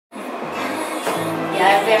I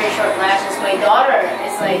have very short lashes. My daughter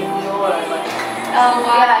is like yours. Like, oh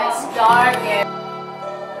wow. Yeah, it's dark and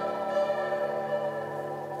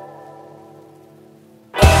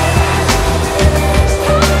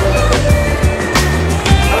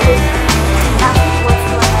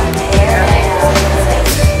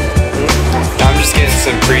I'm just getting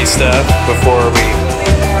some free stuff before we.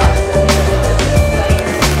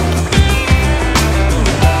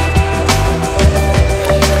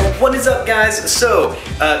 What is up, guys? So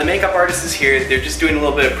the makeup artist is here. They're just doing a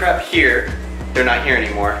little bit of prep here. They're not here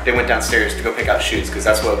anymore. They went downstairs to go pick out shoes because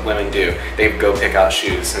that's what women do. They go pick out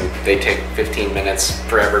shoes and they take 15 minutes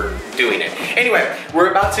forever doing it. Anyway,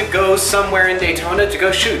 we're about to go somewhere in Daytona to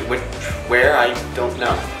go shoot. Where, I don't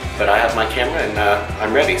know. But I have my camera and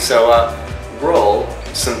I'm ready. So roll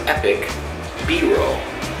some epic B-roll.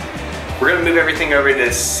 We're gonna move everything over to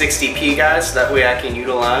 60p, guys, so that way I can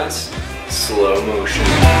utilize slow motion.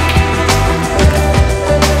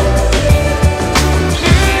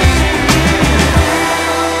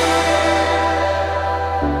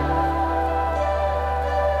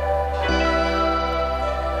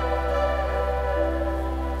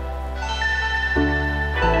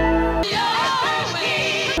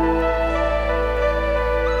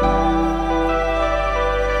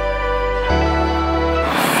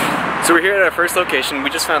 So we're here at our first location. We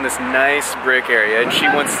just found this nice brick area, and she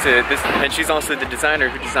wants to. And she's also the designer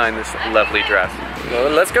who designed this lovely dress. So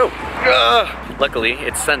let's go. Luckily,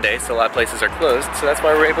 it's Sunday, so a lot of places are closed, so that's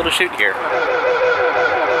why we're able to shoot here.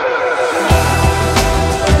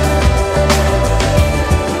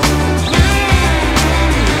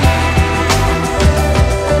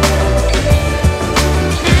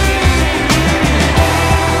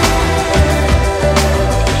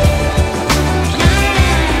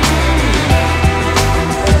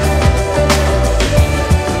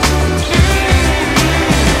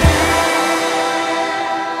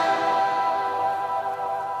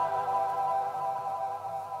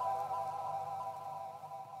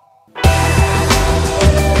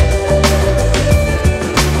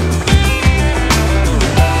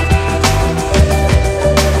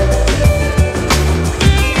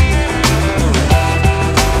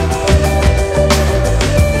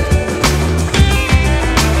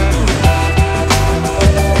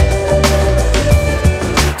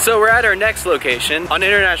 So we're at our next location on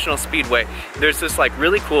International Speedway. There's this like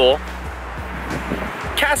really cool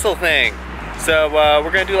castle thing. So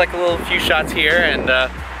we're gonna do like a few shots here, and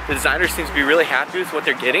the designer seems to be really happy with what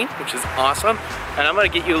they're getting, which is awesome. And I'm gonna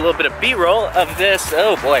get you a little bit of B-roll of this,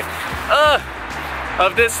 oh boy,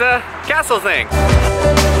 of this castle thing.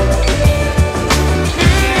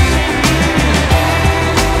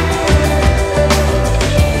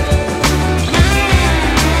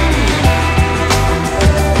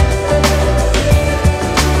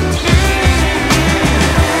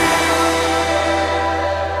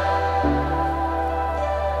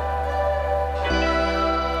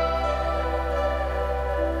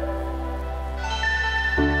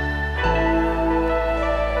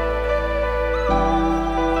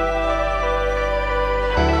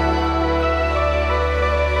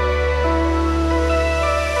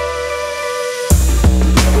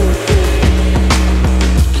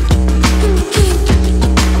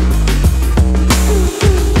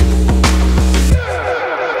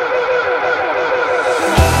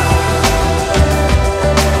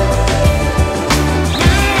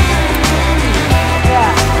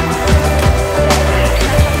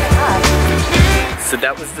 So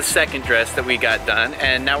that was the second dress that we got done,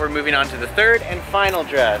 and now we're moving on to the third and final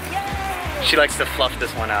dress. Yay! She likes to fluff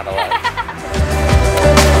this one out a lot.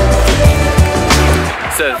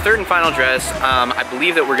 So the third and final dress, I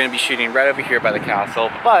believe that we're going to be shooting right over here by the castle,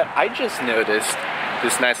 but I just noticed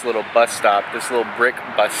this nice little bus stop, this little brick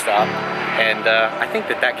bus stop, and I think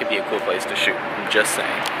that that could be a cool place to shoot. I'm just saying.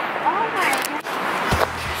 Oh my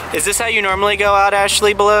God. Is this how you normally go out,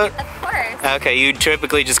 Ashley Belote? Of course. Okay, you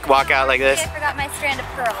typically just walk out like this? I forgot my strand of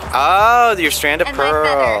pearls. Oh, your strand of and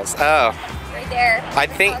pearls. Oh. Right there. I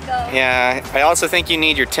think, yeah, I also think you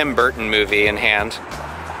need your Tim Burton movie in hand.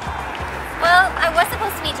 Well, I was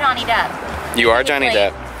supposed to be Johnny Depp. You are Johnny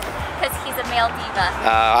Depp. Because he's a male diva.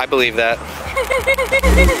 I believe that.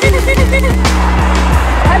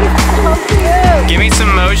 That is so cute. Give me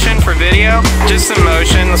some motion for video. Just some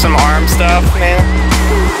motion, some arm stuff, man.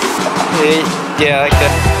 Yeah, like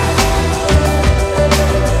that.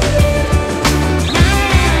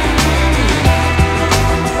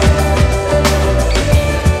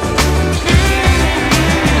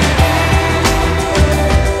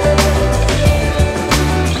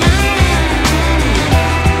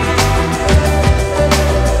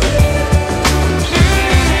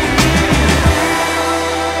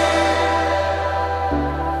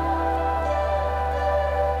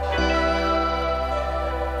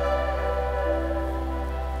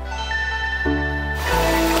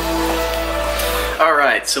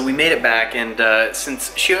 so we made it back, and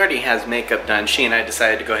since she already has makeup done, she and I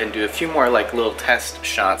decided to go ahead and do a few more like little test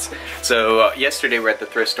shots. So yesterday we're at the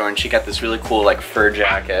thrift store and she got this really cool like fur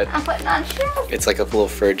jacket. I'm putting on shoes. It's like a little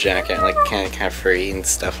fur jacket, like kind of furry and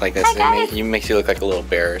stuff like this. It makes you look like a little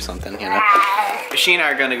bear or something, you know? She and I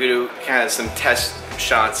are gonna go do kind of some test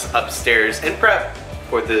shots upstairs and prep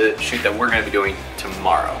for the shoot that we're gonna be doing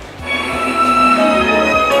tomorrow.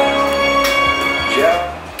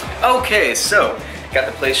 Okay, so got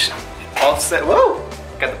the place all set. Whoa!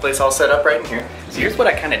 Got the place all set up right in here. So here's what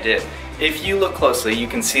I kind of did. If you look closely, you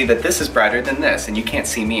can see that this is brighter than this, and you can't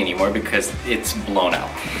see me anymore because it's blown out.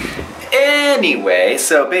 Anyway,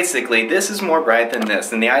 so basically this is more bright than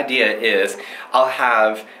this, and the idea is I'll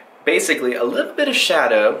have basically a little bit of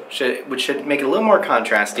shadow, which should make it a little more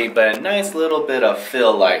contrasty, but a nice little bit of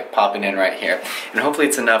fill light popping in right here. And hopefully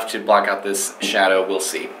it's enough to block out this shadow, we'll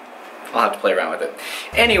see. I'll have to play around with it.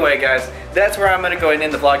 Anyway guys, that's where I'm gonna go and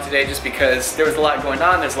end the vlog today just because there was a lot going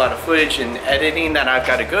on, there's a lot of footage and editing that I've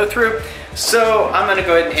got to go through. So I'm gonna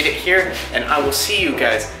go ahead and end it here, and I will see you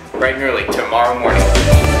guys bright and early tomorrow morning.